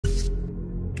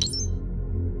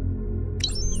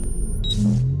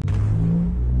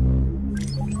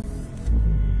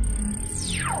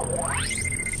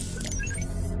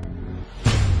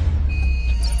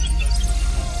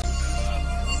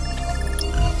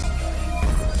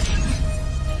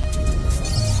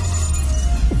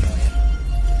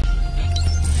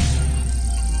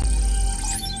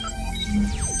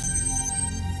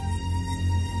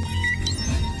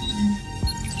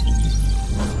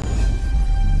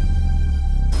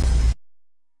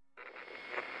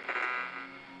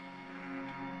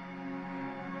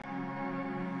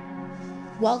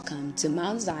Welcome to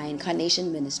Mount Zion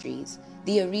Carnation Ministries,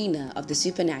 the arena of the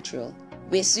supernatural,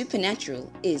 where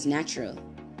supernatural is natural.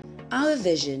 Our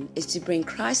vision is to bring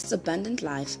Christ's abundant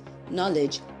life,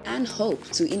 knowledge, and hope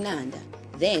to Inanda,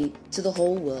 then to the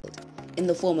whole world, in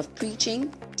the form of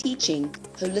preaching, teaching,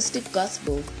 holistic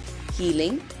gospel,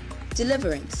 healing,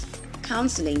 deliverance,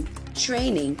 counseling,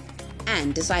 training,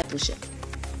 and discipleship.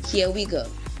 Here we go.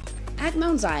 At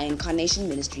Mount Zion Carnation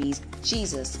Ministries,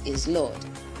 Jesus is Lord.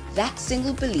 That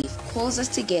single belief calls us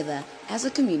together as a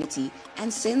community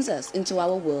and sends us into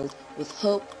our world with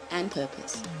hope and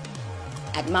purpose.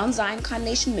 At Mount Zion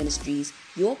Carnation Ministries,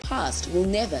 your past will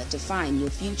never define your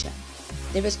future.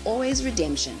 There is always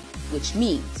redemption, which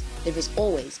means there is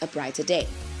always a brighter day.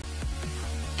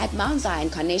 At Mount Zion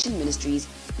Carnation Ministries,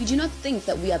 we do not think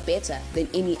that we are better than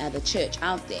any other church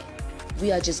out there.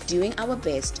 We are just doing our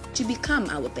best to become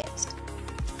our best.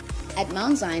 At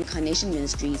Mount Zion Carnation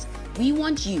Ministries, we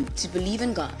want you to believe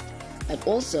in God, but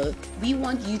also we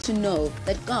want you to know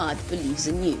that God believes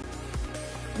in you.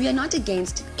 We are not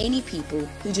against any people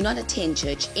who do not attend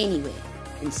church anywhere.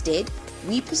 Instead,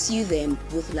 we pursue them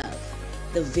with love,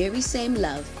 the very same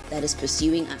love that is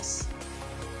pursuing us.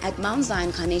 At Mount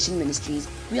Zion Carnation Ministries,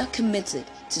 we are committed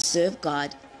to serve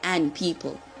God and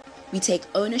people. We take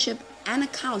ownership and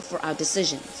account for our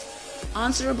decisions,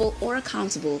 answerable or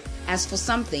accountable as for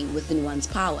something within one's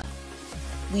power.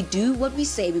 We do what we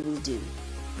say we will do.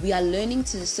 We are learning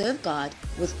to serve God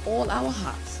with all our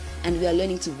hearts, and we are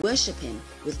learning to worship Him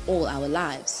with all our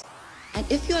lives. And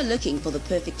if you are looking for the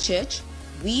perfect church,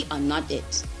 we are not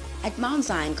it. At Mount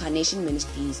Zion Carnation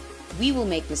Ministries, we will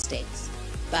make mistakes,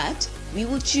 but we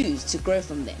will choose to grow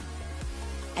from them.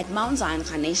 At Mount Zion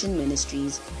Carnation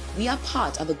Ministries, we are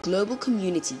part of a global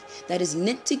community that is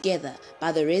knit together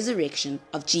by the resurrection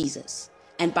of Jesus.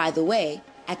 And by the way,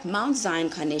 at Mount Zion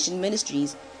Carnation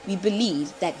Ministries, we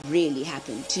believe that really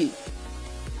happened too.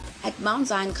 At Mount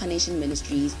Zion Carnation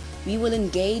Ministries, we will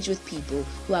engage with people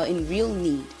who are in real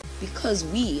need because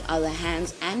we are the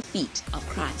hands and feet of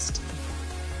Christ.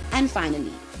 And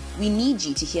finally, we need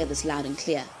you to hear this loud and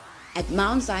clear. At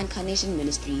Mount Zion Carnation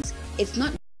Ministries, it's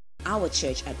not our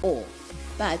church at all,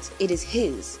 but it is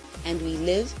His, and we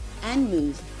live and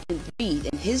move and breathe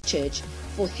in His church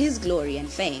for His glory and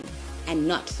fame, and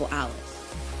not for ours.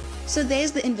 So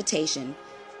there's the invitation.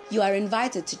 You are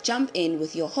invited to jump in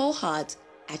with your whole heart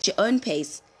at your own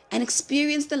pace and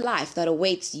experience the life that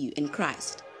awaits you in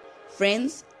Christ.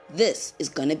 Friends, this is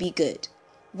gonna be good.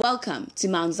 Welcome to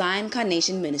Mount Zion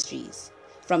Carnation Ministries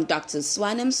from Drs.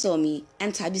 Msomi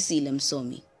and Thabisile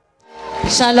Msomi.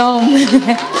 Shalom.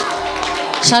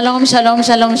 Shalom, shalom,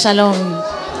 shalom, shalom.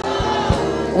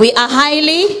 We are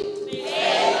highly.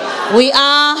 We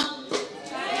are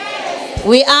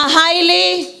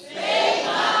highly.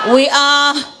 We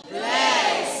are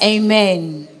blessed.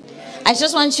 Amen. I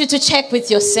just want you to check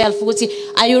with yourself.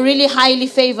 Are you really highly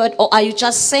favored, or are you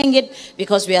just saying it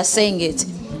because we are saying it?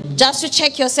 Just to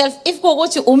check yourself. If go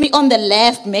to Umi on the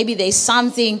left, maybe there's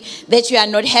something that you are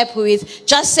not happy with.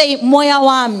 Just say, Moya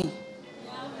wami.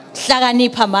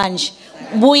 Hlakanipha manje.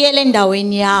 Buyele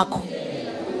endaweni yakho.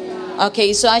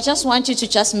 Okay, so I just want you to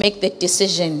just make that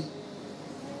decision.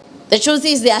 The truth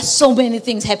is there are so many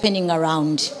things happening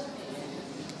around.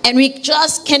 And we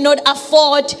just cannot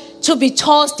afford to be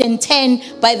tossed and turned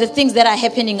by the things that are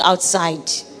happening outside.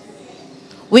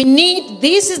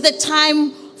 This is the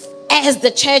time as the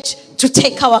church to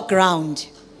take our ground.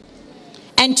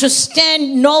 And to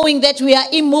stand knowing that we are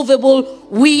immovable,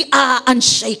 we are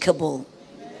unshakable.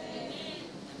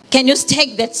 Can you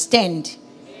take that stand?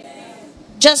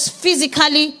 Just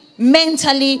physically,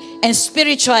 mentally, and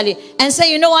spiritually. And say,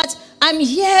 you know what? I'm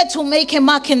here to make a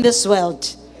mark in this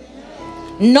world.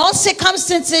 No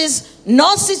circumstances,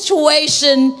 no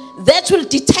situation that will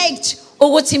detect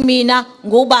ukuthi mina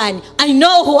ngubani. I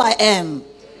know who I am.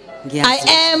 I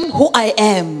am who I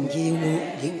am.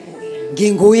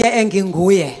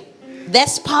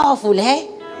 That's powerful, eh?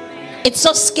 It's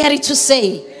so scary to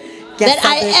say that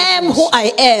I am who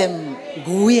I am.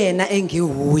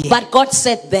 But God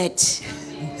said that.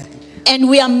 And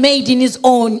we are made in His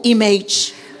own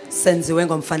image. We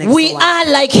are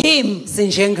like Him.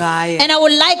 And I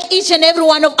would like each and every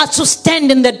one of us to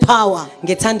stand in that power.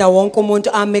 That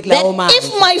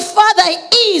if my Father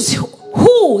is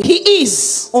who He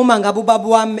is, I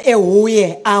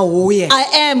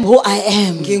am who I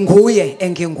am.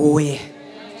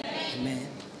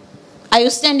 Are you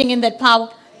standing in that power?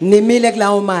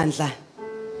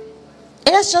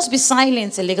 Let's just be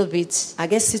silent a little bit.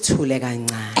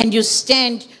 And you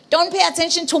stand. Don't pay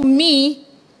attention to me.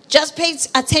 Just pay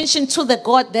attention to the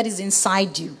God that is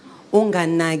inside you.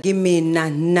 Unganaki mina,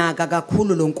 naka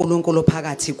kakhulu lo nkulunkulu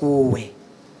phakathi kuwe.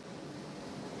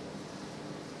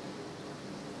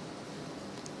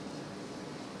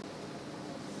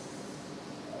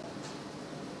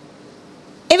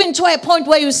 Even to a point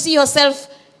where you see yourself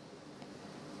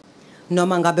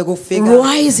Noma ngabe kufika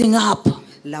rising up,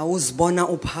 la uzibona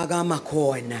uphakama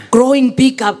khona. growing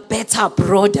bigger, better,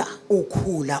 broader.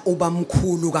 Ukhula uba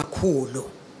mkhulu kakhulu.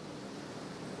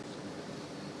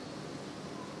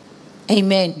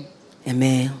 Amen.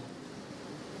 Amen.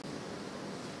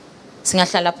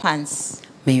 Singahlala phansi.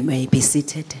 May be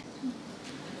seated.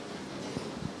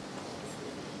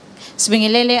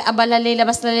 Sibingelele abalaleli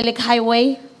abasilalele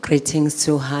highway. Greetings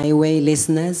to highway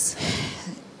listeners.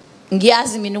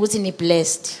 Ngiyazi mina ukuthi ni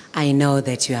blessed. I know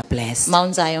that you are blessed.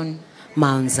 Mount Zion.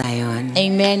 Mount Zion.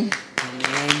 Amen.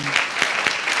 Amen.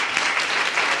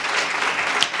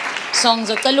 So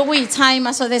ngizocela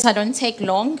ukuyitime so that I don't take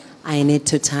long. I need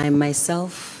to time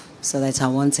myself so that I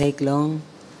won't take long.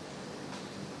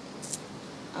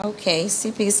 Okay,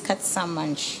 siphi isikhathi sami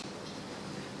manje?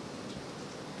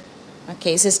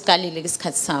 Okay, sesiqalile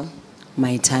isikhathi sami.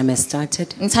 My time has started.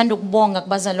 Ngithanda ukubonga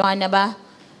kubazalwane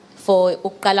for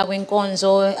ukuqala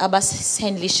kwenkonzo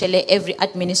abasendlishele every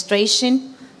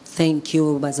administration. Thank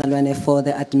you, Bazalwane, for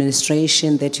the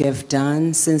administration that you have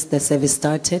done since the service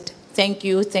started. Thank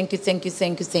you, thank you, thank you,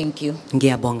 thank you, thank you.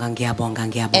 Ngiyabonga, ngiyabonga,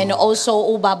 And ngiyabonga. also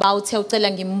ubaba uthe ucela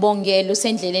ngimbongele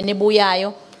usendleleni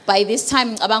ebuyayo. By this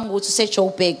time ngicabanga ukuthi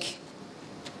useJoburg.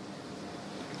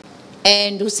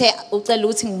 And ucela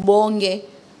ukuthi ngibonge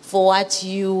for what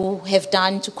you have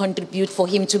done to contribute for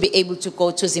him to be able to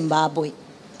go to Zimbabwe,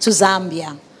 to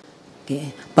Zambia.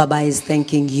 Okay. Baba is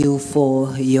thanking you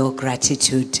for your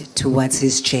gratitude towards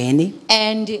his journey.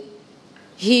 And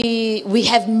we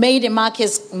have made a mark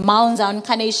as Mount Zion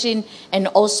Carnation and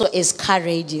also as Car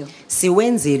Radio.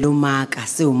 Siwenzile umaka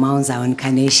siu Mount Zion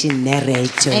Carnation ne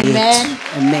radio. Amen.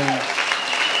 Amen.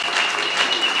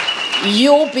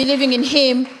 You believing in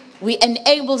him, we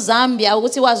enable Zambia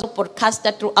ukuthi was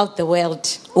broadcasted throughout the world.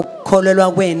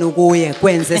 Ukukholelwa kwenu kuye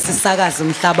kwenze sisakaze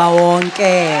umhlaba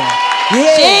wonke.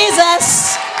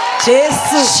 Jesus.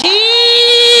 Jesus.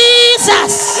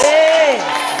 Jesus.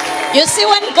 You see,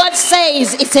 when God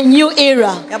says it's a new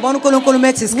era, we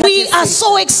are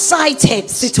so excited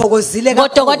Sithokozile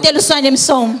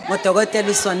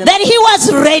that he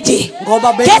was ready,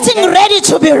 getting ready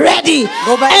to be ready,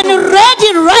 and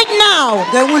ready right now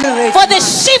for the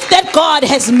shift that God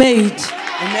has made.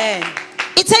 Amen.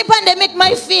 It's a pandemic,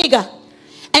 my figure.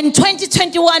 And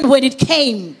 2021, when it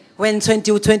came, When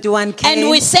 2021 came, and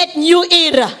we said new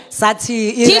era,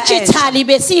 digitally,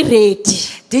 besi ready.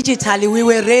 digitally we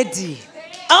were ready.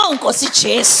 Oh, Nkosi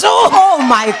Jesu. Oh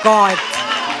my God.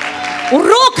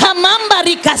 Uruka mamba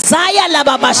rikazaya la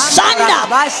baba shanda.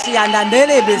 Bashi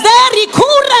andandele besi. Very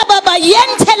kura baba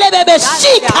yentele bebe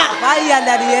shika. Baya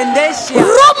la riendeshi.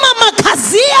 Roma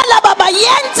makazia la baba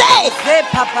yente.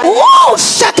 Wow,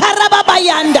 shakara baba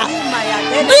yanda.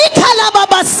 Rika la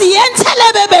baba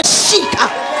sientele bebe shika.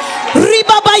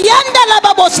 Ribaba yanda la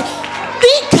babos.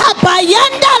 Bika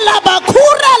bayanda la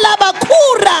bakura la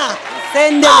bakura.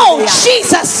 Oh,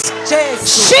 Jesus.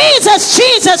 Jesus,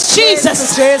 Jesus,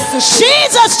 Jesus. Jesus,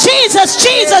 Jesus,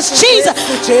 Jesus, Jesus.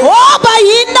 Oh,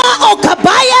 bayina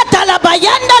okabaya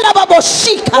talabayanda la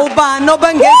baboshika. Uba no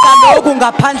bengeza loku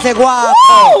ngaphandle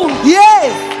kwakho.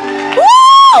 Yes.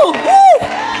 Woo!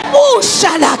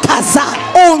 Ushalakaza.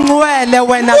 Ungcwele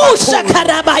wena kakhulu.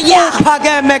 Ushakarabaya.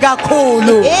 Phakeme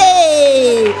kakhulu.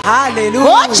 Hey.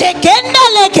 Hallelujah. Oche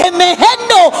gendele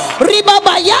kemehendo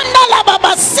ribabayanda la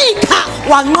babasika.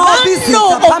 Wanqoba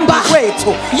izitha phambi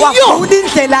kwethu. Wakhula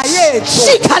indlela yethu.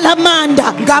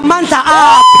 Shikalamanda. Ngamandla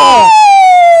akho.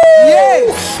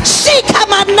 Yes.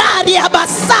 Shikamanari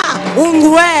abasa.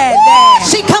 Ungcwele.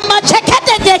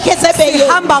 Shikamachekete dekesebe.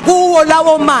 Hamba kuwo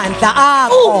lawo mandla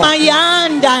akho.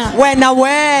 Umayanda. Wena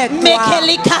wedwa.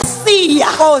 Mekelikasia.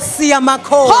 Nkosi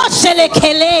yamakhosi.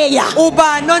 Hoshelekelea.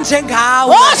 Uba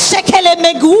nonjengawe. Hoshekele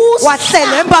megusa.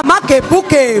 Waselemba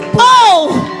amagebhugebhu. Oh.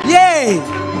 Yeah.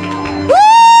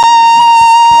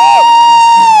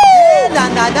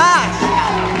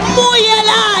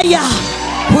 Muyelaya.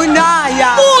 Kunaya.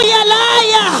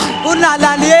 Muyelaya.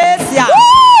 Kunalalesia.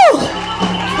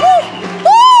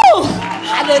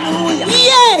 Hallelujah.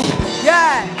 Yeah.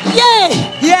 Yeah. Yeah.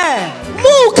 Yeah.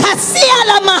 Mukasia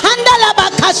la mahanda la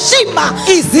bakashima.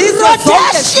 Izizwe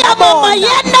Rodeshia mama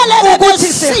yenda le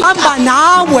ukuthi sihamba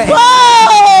nawe.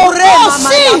 Oh. Urema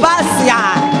manabasia.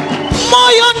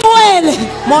 Moyo nwele.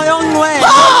 Moyo nwele.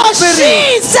 Oh,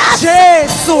 Jesus.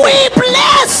 Jesu. We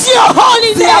bless your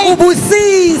holy name.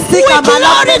 Siyakubusisa We igama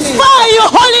lakho. glorify your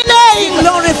holy name.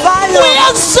 Glorify We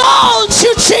exalt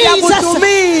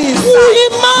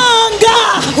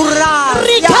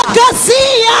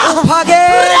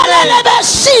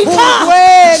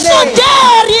Africa.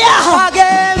 Sonderia.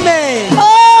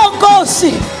 Oh,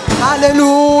 Nkosi.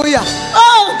 Hallelujah.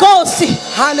 Oh, Nkosi.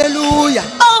 Hallelujah.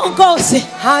 Oh, Nkosi.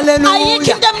 Hallelujah.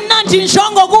 Ayikho into emnandi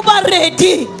njongo kuba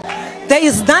ready. There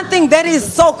is nothing that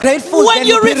is so grateful when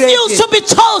you refuse to be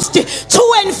tossed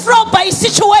to and fro by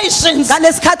situations, but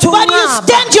you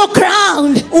stand your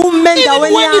ground. Even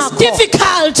when it's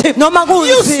difficult, you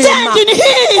stand in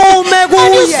Him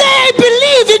and you say, I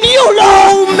believe in you,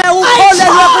 Lord.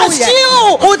 I trust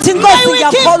you. May we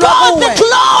give God the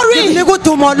glory.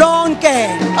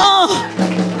 Oh,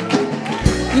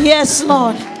 yes,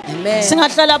 Lord.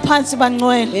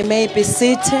 Amen. We may be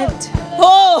seated.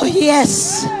 Oh,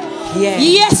 yes.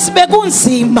 Yes,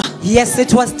 begunzima. Yes,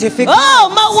 it was difficult. Oh,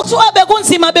 mawuthiwa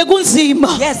begunzima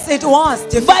begunzima. Yes, it was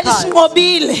difficult. But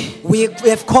sinqobile. We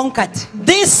have conquered.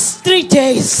 These 3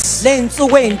 days,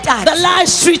 the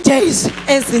last 3 days,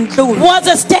 was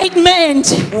a statement.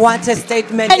 What a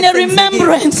statement. And a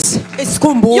remembrance.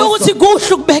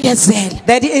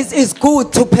 That it is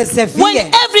good to persevere.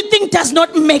 When everything does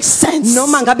not make sense.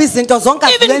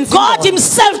 Even God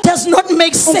Himself does not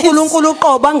make sense.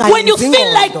 When you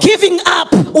feel like giving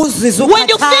up. When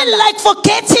you feel like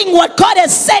forgetting what God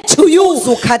has said to you.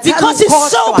 Because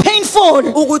it's so painful.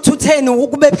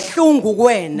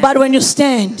 But when you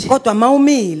stand,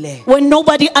 when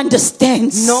nobody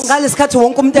understands,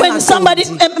 when somebody,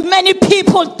 many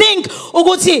people think,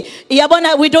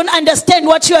 we don't understand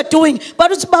what you are doing,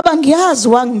 but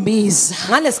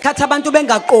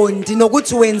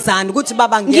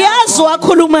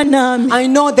I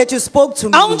know that you spoke to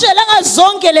me.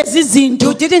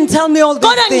 You didn't tell me all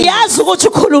these things,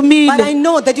 but I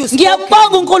know that you spoke. I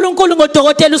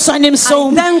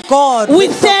thank God. We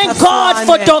thank God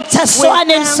for Dr.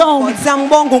 Swane Msomi.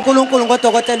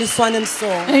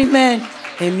 Amen.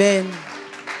 Amen.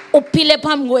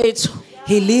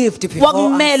 He lived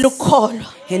before us.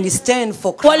 And he stand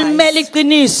for Christ.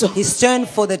 He stand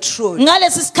for the truth.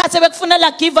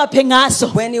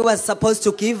 When he was supposed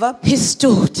to give up, he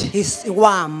stood.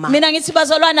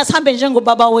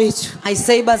 I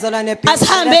say,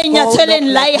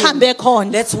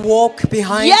 let's walk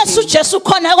behind him.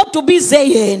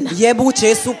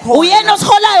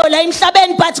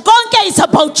 But it's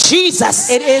about Jesus.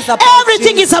 It is about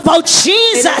everything Jesus. is about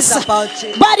Jesus. It is about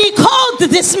Jesus. But he called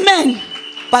this man.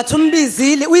 But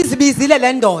uyizibizile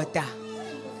le ndoda.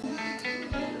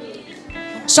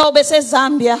 So bese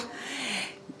Zambia.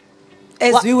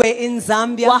 As we were in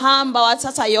Zambia, wahamba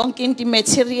wathatha yonke into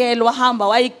material,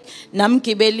 wahamba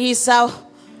namgibelisa,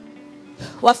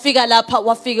 wafika lapha,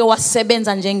 wafika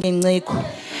wasebenza njengenciko.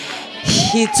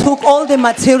 He took all the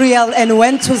material and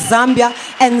went to Zambia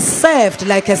and served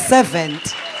like a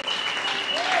servant.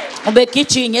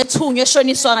 Ubegijinga ethunywe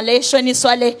eshoniswa ngale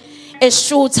eshoniswa le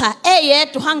eshutha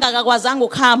eyedwa hangakakwazanga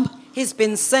ukuhamba. He's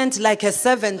been sent like a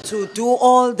servant to do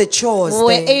all the chores. We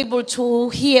were able to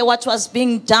hear what was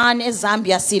being done in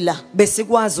Zambia sila.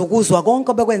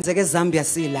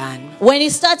 When he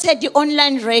started the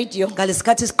online radio,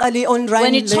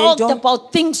 when he talked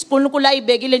about things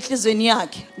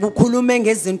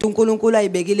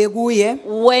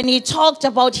when he talked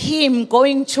about him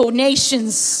going to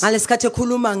nations, sometimes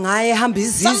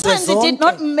it did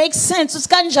not make sense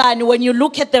when you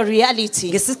look at the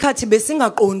reality.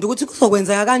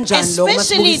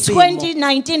 Especially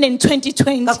 2019 and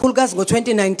 2020.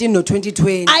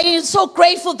 I am so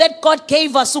grateful that God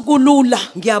gave us ukulula.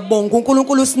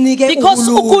 Because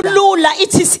ukulula,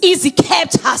 it is easy,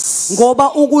 kept us.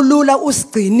 Was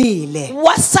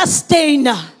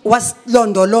sustainer. Was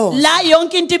londolo. La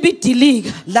yonke into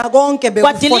ibidiliga. La konke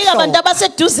bekudiliga abantu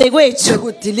abaseduze kwethu.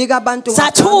 Bekudiliga abantu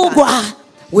sathukwa.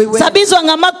 We were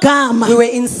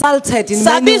insulted in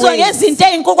many ways.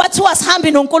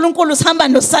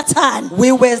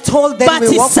 We were told that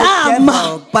we walked with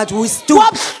devil, but we stood.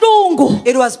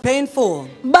 It was painful.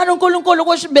 But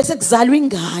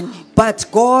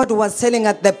God was telling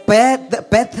us the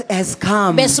birth has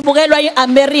come.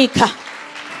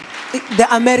 The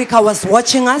America was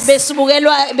watching us.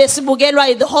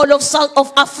 The whole of South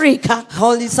Africa.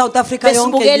 Whole South Africa.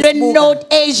 North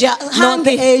Asia. North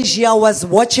Asia was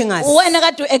watching us. When I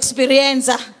got to experience,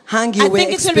 I think it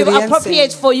will be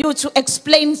appropriate for you to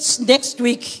explain next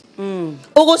week. You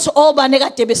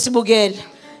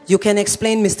can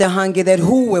explain, Mr. Hangi, that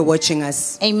who were watching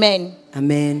us. Amen.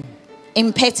 Amen.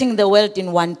 Impacting the world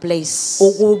in one place.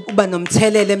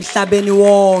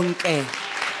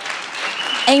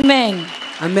 Amen.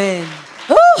 Amen.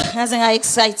 As I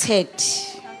excited.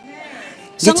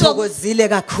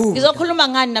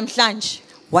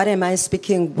 What am I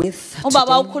speaking with today?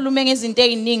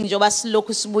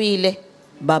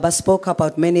 Baba spoke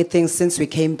about many things since we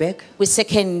came back. We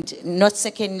not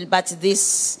second, but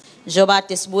this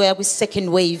Jobat is where we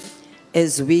second wave.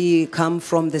 As we come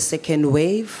from the second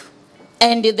wave.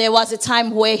 And there was a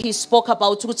time where he spoke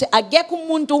about ukuthi akekho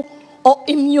umuntu o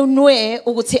immune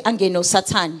ukuthi angeno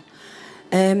Satan.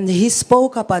 He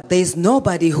spoke about there is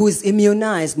nobody who is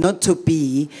immunized not to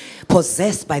be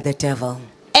possessed by the devil.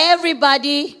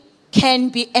 Everybody can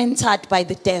be entered by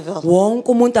the devil.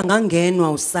 Wonke umuntu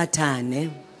angangenwa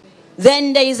uSathane.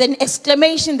 Then there is an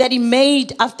exclamation that he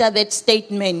made after that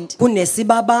statement.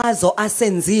 Kunesibabazo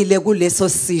asenzile kuleso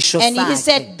sisho sakhe. And he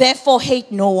said, therefore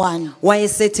hate no one.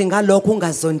 Wayesethi ngalokho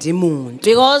ungazondi umuntu.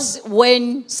 Because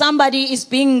when somebody is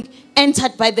being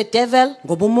entered by the devil,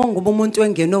 ngoba umuntu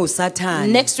engenwe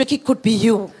uSathane, next week it could be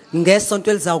you. Ngesonto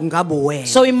elizayo kungaba wena.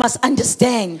 So we must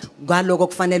understand ngalokho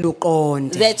kufanele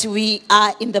uqonde that we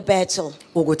are in the battle.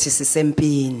 ukuthi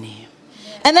sisempini.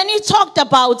 And then he talked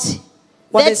about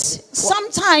that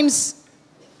sometimes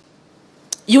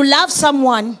you love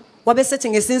someone wabesethi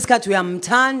ngesinye isikhathi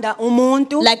uyamthanda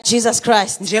umuntu like Jesus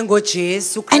Christ,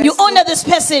 njengoJesu Kristu, and you honor this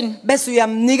person. bese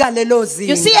uyamnika lelo zinga.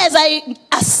 You see, as I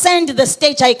ascend the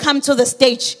stage, I come to the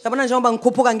stage, yabona njengoba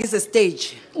ngikhuphuka ngize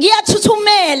stage,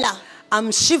 ngiyathuthumela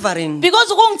I'm shivering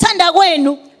because ukungithanda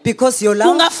kwenu because your love,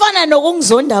 kungafana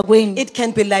nokungizonda kwenu. it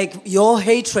can be like your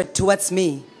hatred towards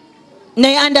me.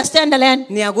 They understand the land.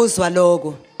 Niyakuzwa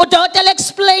lokho. Udokotela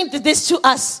explained this to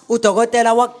us.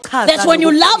 Udokotela wachaza That's when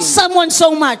you love someone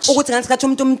so much, ukuthi ngasikhathi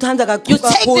umuntu umthanda you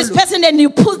take this kakhulu, person and you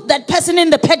put that person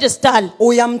in the pedestal.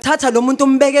 uyamthatha lo muntu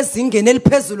umbeke ezingeni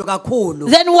eliphezulu kakhulu.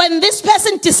 Then when this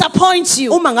person disappoints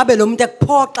you Uma ngabe lo muntu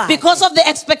ekuphoxa because of the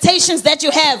expectations that you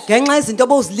have, ngenxa izinto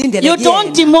obuzilindele you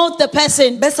don't demote the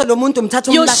person. bese lo muntu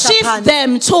umthatha You umlahla shift phansi,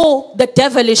 them to the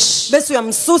devilish, bese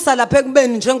uyamsusa lapha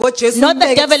ekubeni njengoJesu, not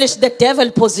the devilish, the devil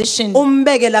position.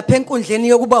 umbeke lapha enkundleni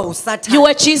yokuba You uSathane.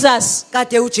 were Jesus,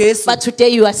 Kade uJesu, but today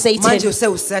you are manje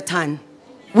Satan. usewuSathane.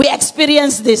 We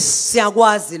experienced this.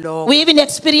 Siyakwazi lokho. We even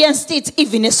experienced it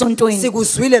even esontweni.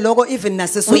 Sikuzwile lokho even We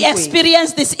nasesontweni.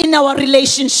 experienced this in our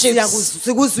relationships.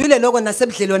 Sikuzwile lokho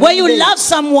nasebudlelwaneni. Where you love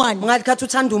someone. Ngathi khathi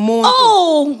uthanda umuntu.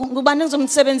 Oh, ngubani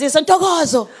ngizomsebenzisa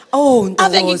Ntokozo. Oh,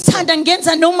 Ave Ntokozo. ngikuthanda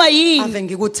ngenza noma yini. Ave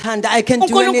ngikuthanda. I can do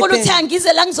uNkulunkulu uthi anything.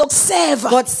 angize la ngizokuseva.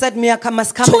 God said me I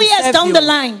must come 2 and years serve down you. the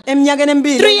line. Eminyakeni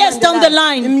emibili. 3 years down the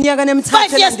line. Eminyakeni emithathu.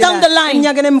 5 years down the line.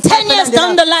 10 years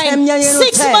down the line.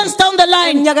 6 months down the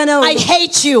line. I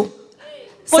hate you.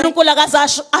 uNkulunkulu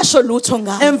akaze asho lutho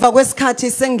ngawe. Emva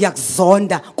kwesikhathi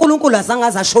sengiyakuzonda. uNkulunkulu azange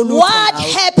asho lutho. What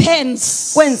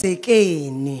happens?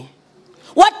 Kwenzekeni?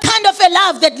 What kind of a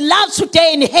love that loves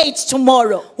today and hates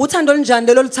tomorrow? Uthando olunjani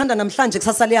lelo luthanda namhlanje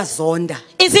kusasa liyazonda?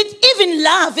 Is it even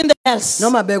love in the else?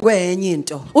 Noma bekwenye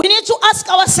into. We need to ask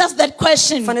ourselves that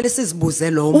question. Fanele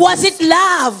sizibuze lo. Was it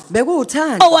love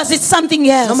Bekuwuthando? or was it something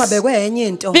Noma else? bekwenye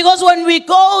into. Because when we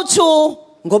go to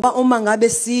Ngoba uma ngabe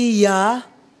siya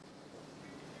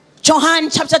John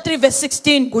chapter 3 verse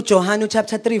 16, kuJohane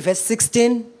chapter 3 verse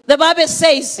 16, the Bible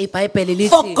says, iBhayibheli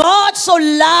for lithi God so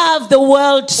loved the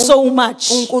world so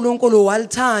much. uNkulunkulu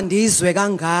walithanda izwe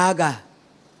kangaka.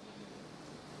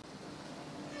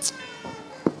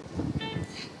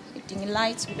 Hitting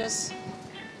lights because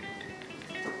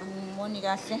angiboni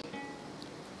kahle.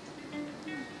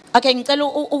 Okay, ngicela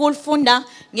ukulifunda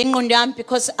ngengqondo yami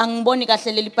because angiboni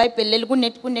kahle leli Bible leli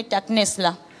kune darkness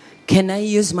la. Can I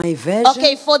use my version?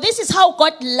 Okay, for this is how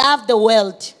God loved the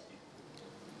world.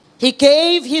 He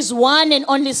gave his one and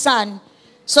only son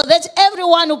so that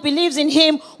everyone who believes in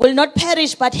him will not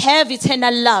perish but have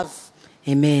eternal love.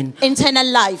 Amen. Eternal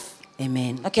life.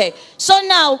 Amen. Okay, so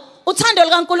now uthando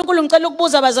lukaNkulunkulu ngicela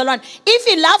ukubuza bazalwane, if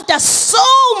he loved us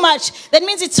so much, that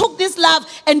means he took this love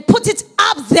and put it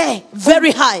up there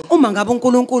very high. Uma ngabe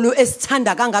uNkulunkulu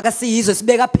esithanda kangaka siyizwe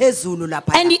sibeka phezulu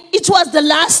lapha. And it was the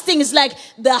last thing. It's like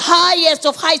the highest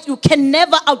of heights. You can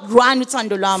never outrun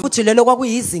uthando lwami. Futhi lelo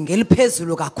kwakuyizinga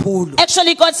eliphezulu kakhulu.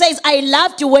 Actually, God says, I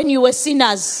loved you when you were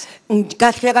sinners.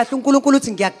 Kahle kahle uNkulunkulu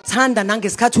uthi ngiyakuthanda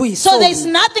nangesikhathi uyisoni. So there's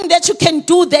nothing that you can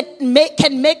do that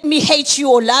can make me hate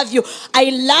you or love you. I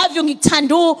love you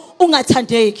ngikuthanda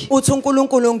ungathandeki. Uthi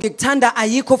uNkulunkulu ngikuthanda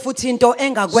ayikho futhi into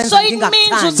engakwenza So it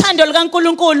means ngingakuthandi. uthando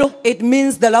lukaNkulunkulu It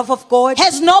means the love of God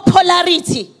has no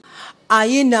polarity.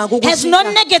 ayinako Has no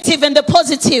negative and the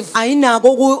positive. ayinako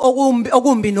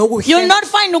okumbi nokuhle. You'll not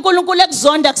find uNkulunkulu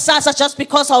ekuzonda kusasa just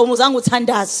because awuzange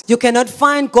uthandaze. You cannot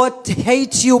find God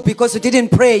hate you because you didn't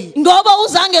pray. Ngoba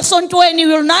uzange esontweni, you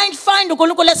will not find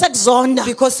uNkulunkulu esekuzonda.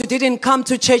 Because you didn't come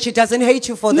to church, he doesn't hate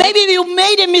you for that. Maybe you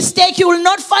made a mistake, you will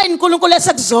not find uNkulunkulu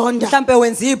esekuzonda. Mhlambe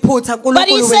wenza iphutha But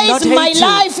he uNkulunkulu will not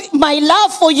says, hate you. my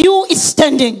love for you is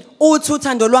standing. uthi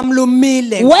uthando lwami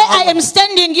lumile Where I am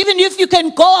standing, even if you can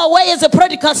go away as a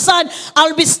prodigal son,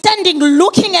 I'll be standing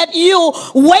looking at you,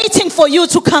 waiting for you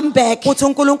to come back. uthi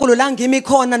uNkulunkulu la ngimi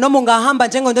khona noma ungahamba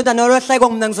njengondodana yolohleko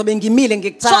mina ngizobe ngimile So the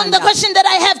ngikuthanda question that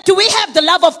I have, do we have the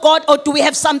love of God or do we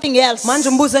have something else? manje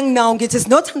umbuzo enginawo ngithi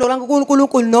sinothando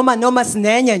laNkulunkulu noma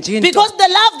sinenye nje into Because the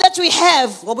love that we have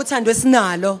ngoba uthando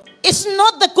esinalo is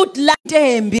not the good love.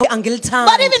 intembi But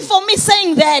angilithandi even for me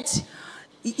saying that,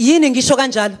 yini ngisho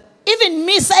kanjalo even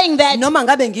me saying that, noma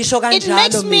ngabe ngisho it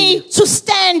makes kanjalo me mina to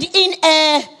stand in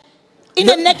a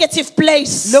negative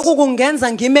place. lokhu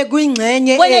kungenza ngime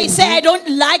kwingcenye When I say I don't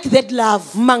like that love,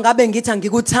 uma ngabe ngithi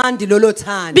angikuthandi lolo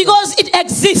thando because it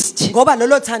exists. ngoba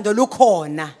lolo thando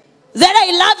lukhona That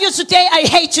I love you today, I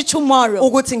hate you tomorrow.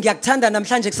 ukuthi ngiyakuthanda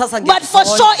namhlanje kusasa But for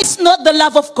sure, it's not the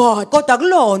love of God. kodwa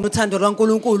kulona uthando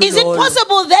lwaNkulunkulu Is it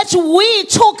possible that we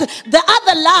took the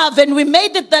other love and we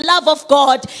made it the love of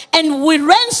God and we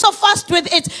ran so fast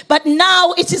with it, but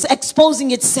now it is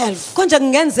exposing itself? konje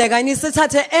kungenzeka yini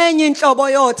sithathe enye inhlobo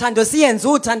yothando siyenze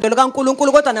uthando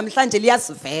likaNkulunkulu kodwa namhlanje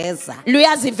liyasiveza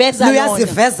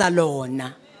luyasiveza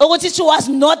lona Ukuthi it was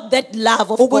not that love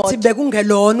of ukuthi God.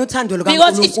 bekungelona uthando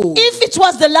Because likaNkulunkulu if it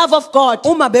was the love of God,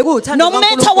 uma bekuthando no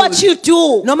matter what you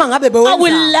do, noma ngabe I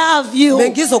will bewenza love you.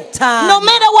 bengizokuthanda No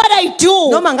matter what I do,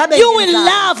 noma ngabe you will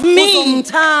love me.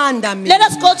 uzongithanda mina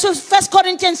Let us go to 1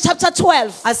 Corinthians chapter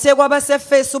 12. asiye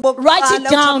kwabasefesu Write it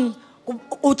down.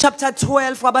 chapter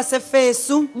 12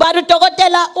 kwabasefesu But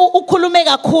udokotela ukhulume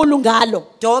kakhulu ngalo.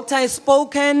 doctor has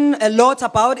spoken a lot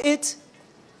about it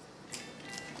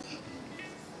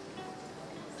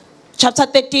Chapter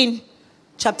 13.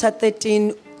 chapter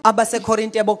 13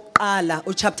 abasekorinte bokuqala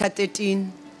chapter 13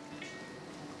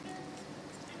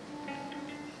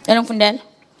 Ngifundela.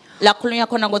 La khulunywa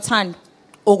khona ngothando.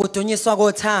 ukudunyiswa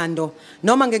kothando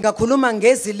noma ngingakhuluma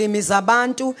ngezilimi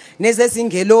zabantu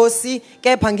nezezingelosi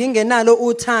kepha ngingenalo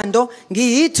uthando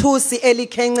ngiyithusi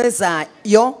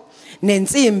elikhencezayo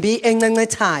nensimbi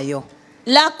encencethayo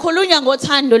La khulunywa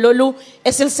ngothando lolu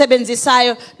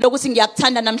esilisebenzisayo lokuthi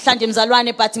ngiyakuthanda namhlanje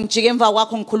mzalwane but ngijike emva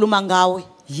kwakho ngikhuluma ngawe.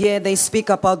 yeah they speak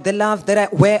about the love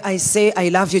that where I say I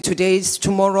love you today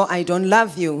tomorrow I don't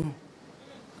love you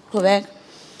Qhubeka.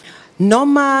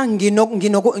 noma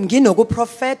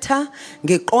nginokuprofetha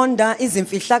ngiqonda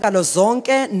izimfihlakalo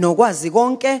zonke nokwazi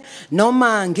konke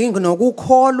noma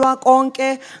nginokukholwa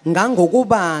konke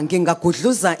ngangokuba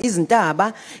ngingagudluza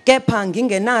izintaba kepha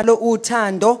ngingenalo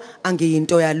uthando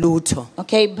angiyinto yalutho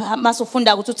Okay,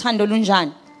 masufunda ukuthi uthando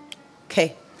lunjani. okay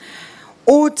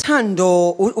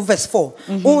uthando verse 4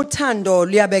 uthando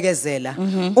liyabekezela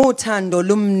uthando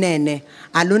lumnene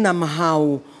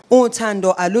alunamahawu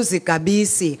uthando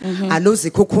aluzigabisi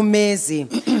aluzikhukhumezi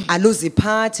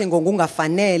aluziphathi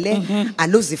ngokungafanele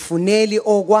aluzifuneli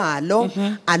okwalo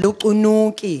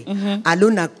alucunuki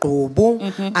alunagqubu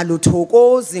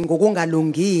aluthokozi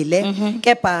ngokungalungile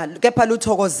kepha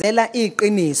luthokozela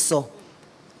iqiniso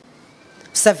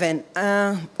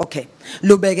 7 okay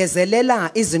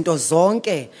lubekezelela izinto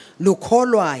zonke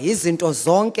lukholwa izinto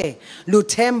zonke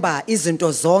luthemba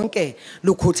izinto zonke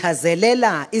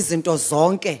lukhuthazelela izinto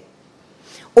zonke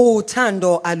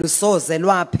uthando alusoze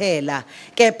lwaphela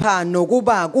kepha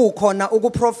nokuba kukhona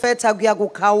ukuprofetha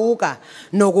kuyakukhawuka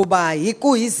nokuba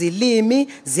kuyizilimi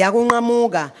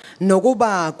ziyakunqamuka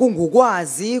nokuba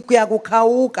kungukwazi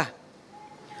kuyakukhawuka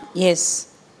Yes.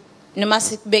 Noma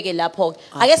sikubeke lapho.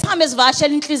 Ake sihambe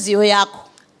sivashela inhliziyo yakho.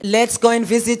 let's go and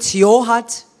visit your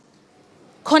heart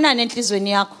Khona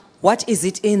nenhlizweni yakho. what is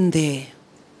it in there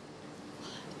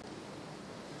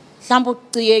Mhlawumbe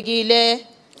uciyekile,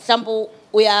 mhlawumbe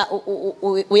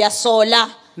uyasola,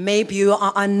 maybe you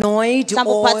are annoyed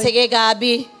mhlawumbe or uphatheke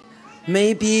kabi,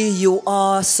 maybe you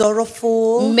are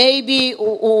sorrowful maybe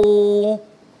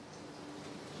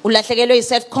ulahlekelwe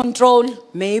yi-self control,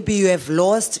 maybe you have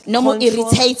lost noma control.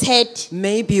 irritated,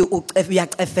 Maybe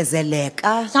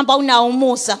uyacefezeleka. mhlawumbe awunawo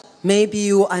umusa. Maybe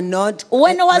you are not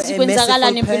Wena a wazi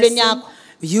kwenzakalani merciful empilweni person. yakho.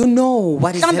 You know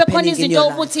what is Mhlawumbe khona happening in izinto your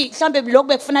life. ukuthi mhlawumbe lokho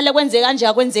bekufanele kwenze kanje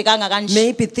akwenzekanga kanje.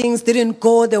 Maybe things didn't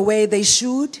go the way they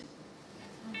should.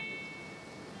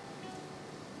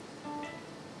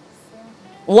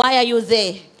 Why are you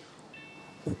there?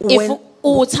 If When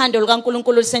uthando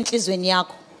lukaNkulunkulu lusenhlizweni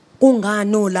yakho.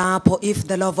 ungano lapho if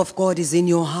the love of God is in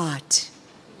your heart.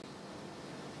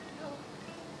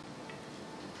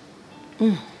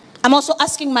 I'm also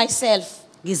asking myself,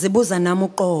 Ngizibuza nami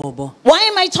uqobo. Why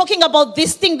am I talking about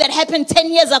this thing that happened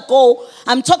 10 years ago?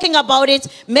 I'm talking about it.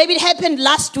 Maybe it happened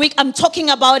last week. I'm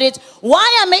talking about it.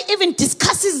 Why am I even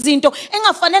discussing izinto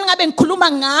engafanele ngabe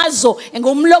ngikhuluma ngazo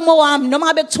ngomlomo wami noma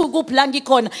ngabe kuthiwa kuphi la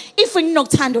ngikhona if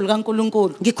nginothando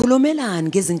likaNkulunkulu? Ngikhulumelani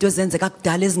ngezinto ezenzeka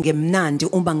kudala ezingemnandi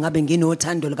uma ngabe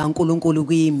nginothando likaNkulunkulu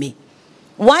kimi?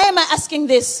 Why am I asking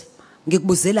this?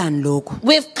 Ngikubuzelani lokho?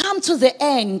 We've come to the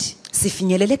end.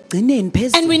 Sifinyelele ekugcineni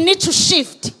phezulu. And we need to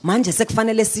shift. Manje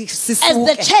sekufanele As the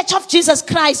sisuke church of Jesus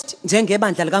Christ,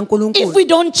 njengebandla likaNkulunkulu. if we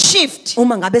don't shift,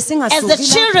 Uma ngabe as the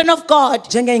singasuki children of God,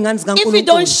 njengeyingane if we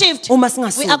don't zikaNkulunkulu. shift, Uma we are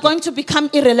singasuki going to become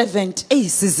irrelevant.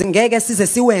 sizingeke size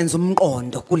siwenze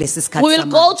umqondo kulesi We sikhathi will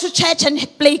go samanje. to church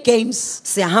and play games.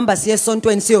 Siyahamba siye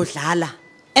esontweni siyodlala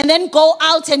And then go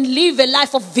out and live a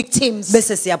life of victims.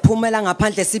 bese siyaphumela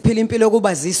ngaphandle siphila impilo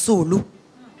yokuba zisulu.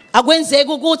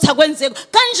 Akwenzeki ukuthi akwenzeki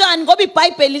kanjani ngoba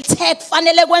iBhayibheli lithe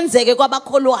kufanele kwenzeke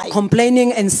kwabakholwayo.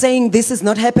 Complaining and saying this is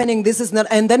not happening, this is not,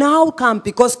 and then how come?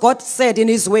 Because God said in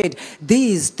His word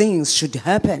these things should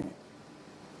happen.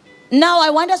 Now I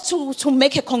want us to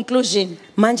make a conclusion.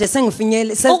 Manje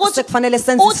sengifinyele Ukuthi sekufanele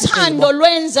senze uthando isigqibo.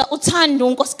 lwenza uthando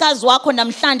unkosikazi wakho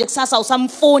namhlanje kusasa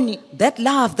usamfuni. That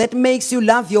love that makes you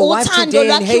love your wife Uthando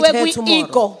today and hate lwakhiwe her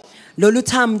kwi-ego. tomorrow. Lolu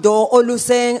thando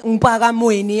oluse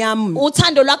mpakamweni yami.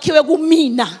 Uthando lwakhiwe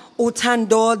kumina.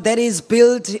 Uthando that is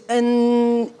built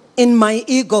in my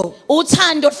ego.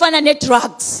 Uthando lufana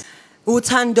ne-drugs.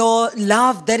 Uthando,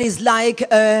 love that is like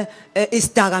It's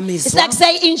isdakamizwa. like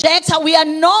say injector, we are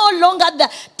no longer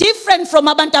different from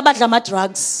abantu abadla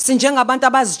ama-drugs. Sinjengabantu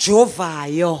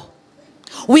abazijovayo.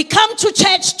 We come to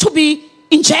church to be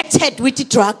injected with the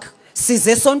drug.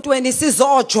 Size esontweni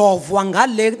sizojovwa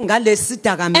ngalesi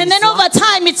dakamizwa. And then over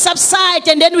time it subsides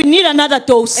and then we need another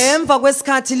dose. Emva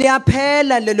kwesikhathi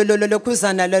liyaphela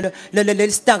lokhuzana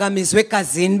lesidakamizwa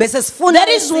egazini bese sifuna. That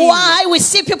is why we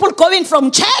see people going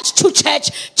from church to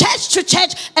church, church to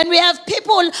church, and we have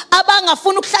people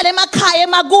abangafuna ukuhlala emakhaya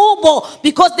emakubo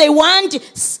because they want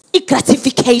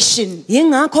gratification.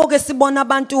 Yingakho ke sibona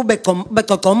abantu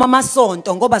begcogcoma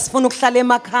amasonto ngoba sifuna ukuhlala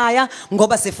emakhaya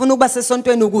ngoba sifuna ukuba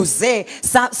sesontweni ukuze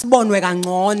sibonwe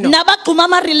kangcono. Nabagcuma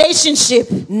ama relationship.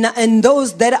 And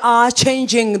those that are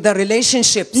changing the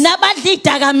relationships. Nabadla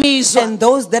idakamizwa. And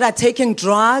those that are taking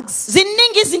drugs.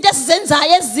 Ziningi izinto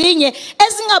esizenzayo ezinye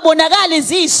ezingabonakali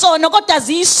ziyisona kodwa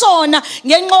ziyisona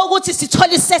ngenxa yokuthi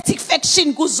sithola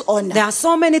satisfaction kuzona. There are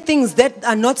so many things that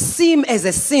are not seen as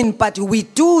a sin, but we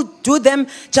do them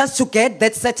just to get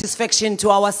that satisfaction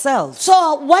to ourselves.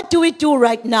 So what do we do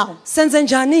right now? Senze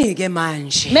njani ke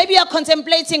manje? Maybe you're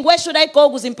contemplating where should I go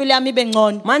ukuze impilo yami ibe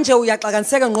ngcono. Manje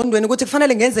uyaxakaniseka ngqondweni ukuthi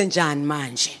kufanele ngenze njani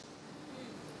manje.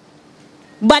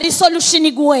 But isolution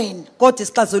ikuwena. Kodwa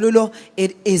isixazululo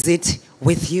is it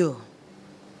with you.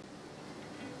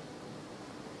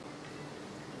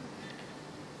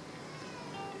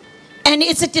 And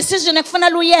it's a decision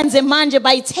ekufanele uyenze manje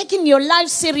by taking your life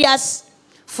serious.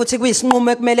 Futhi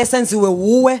kuyisinqumo ekumele senziwe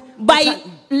wuwe.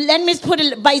 Let me put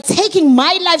it, by taking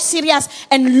my life serious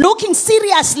and looking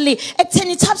seriously at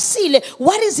Thabisile,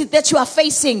 what is it that you are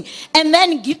facing? And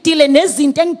then deal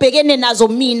nezinto engibhekene nazo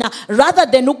mina rather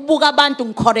than ukubuka abantu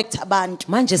ngicorrect abantu.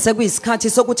 Manje sekuyisikhathi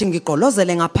sokuthi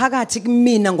ngigqolozele ngaphakathi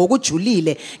kumina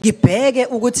ngokujulile ngibheke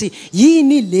ukuthi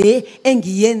yini le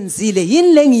engiyenzile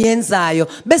yini le ngiyenzayo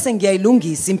bese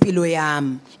ngiyayilungisa impilo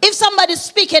yami. If somebody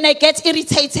speak and I get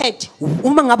irritated,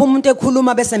 uma ngabe umuntu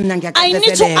ekhuluma bese mina I need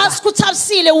to ngiyaqhubeka. ask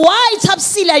Thabisile, why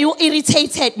Thabisile are you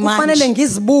irritated manje? Kufanele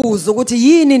ngizibuze ukuthi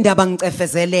yini indaba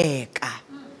ngicefezeleka.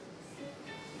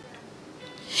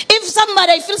 If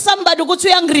somebody, I feel somebody ukuthi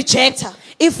uyangirejecta.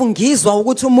 If ngizwa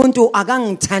ukuthi umuntu I need to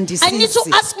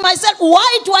akangithandisisi. ask myself,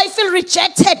 why do I feel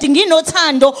rejected?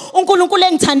 Nginothando, uNkulunkulu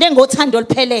engithande ngothando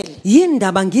oluphelele. Yini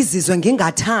indaba ngizizwe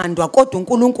ngingathandwa kodwa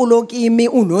uNkulunkulu kimi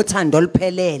unothando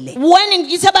oluphelele. When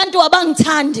ngithi abantu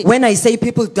abangithandi, When I say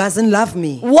people doesn't love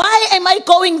me. why am I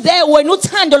going there when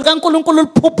uthando likaNkulunkulu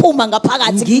luphuphuma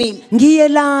ngaphakathi kimi?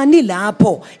 Ngiyelani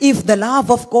lapho if the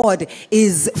love of God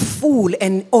is full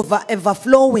and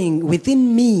overflowing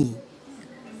within me.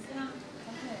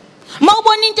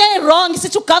 Mawubona into wrong,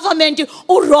 sithi ugovernment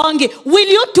wrong, will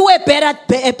you do a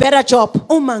better job?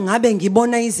 Uma ngabe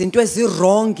ngibona izinto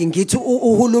ezirong ngithi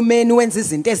uhulumeni wenza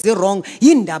izinto ezirong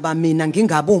yindaba mina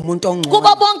ngingabe umuntu ongcono.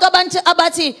 Kuba bonke abantu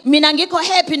abathi mina ngikho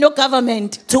happy no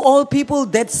government. To all people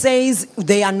that says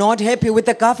they are not happy with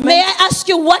the government. May I ask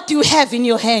you, what do you have in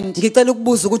your hand? Ngicela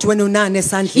ukubuza ukuthi wena unani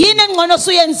esandleni. Yini engcono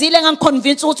suyenzile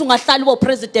ngangiconvince ukuthi ungahlali bo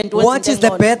president What is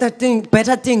the better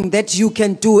thing that you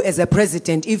can do as a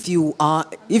president if you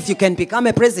you can become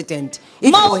a president,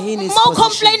 if you're in his More position.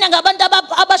 complain ngabantu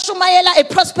abashumayela a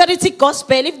prosperity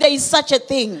gospel, if there is such a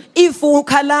thing. If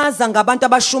ukhalaza ngabantu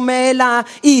abashumela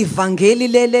ivangeli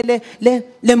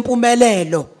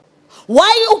lempumelelo,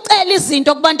 Why ucela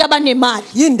izinto kubantu abanemali?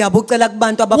 yindaba ucela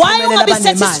kubantu Why abaphumelela ungabe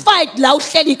abanemali? satisfied la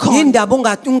uhleli khona? Yindaba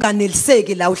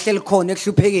unganeliseki la uhleli khona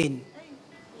ekuhluphekeni.